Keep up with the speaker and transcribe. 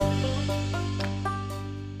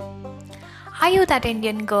Are you that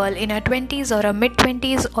Indian girl in her 20s or her mid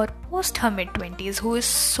 20s or post her mid 20s who is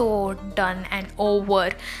so done and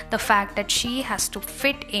over the fact that she has to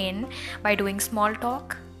fit in by doing small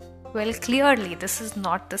talk? Well, clearly, this is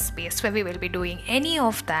not the space where we will be doing any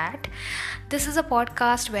of that. This is a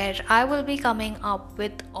podcast where I will be coming up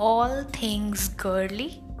with all things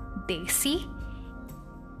girly, desi,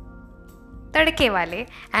 तड़के वाले,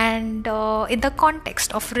 and in the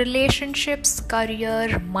context of relationships,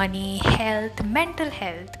 career, money, health, mental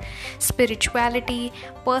health, spirituality,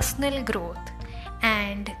 personal growth,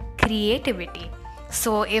 and creativity.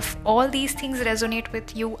 So if all these things resonate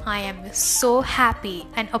with you, I am so happy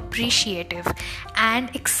and appreciative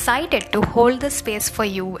and excited to hold the space for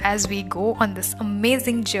you as we go on this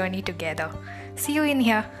amazing journey together. See you in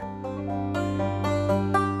here.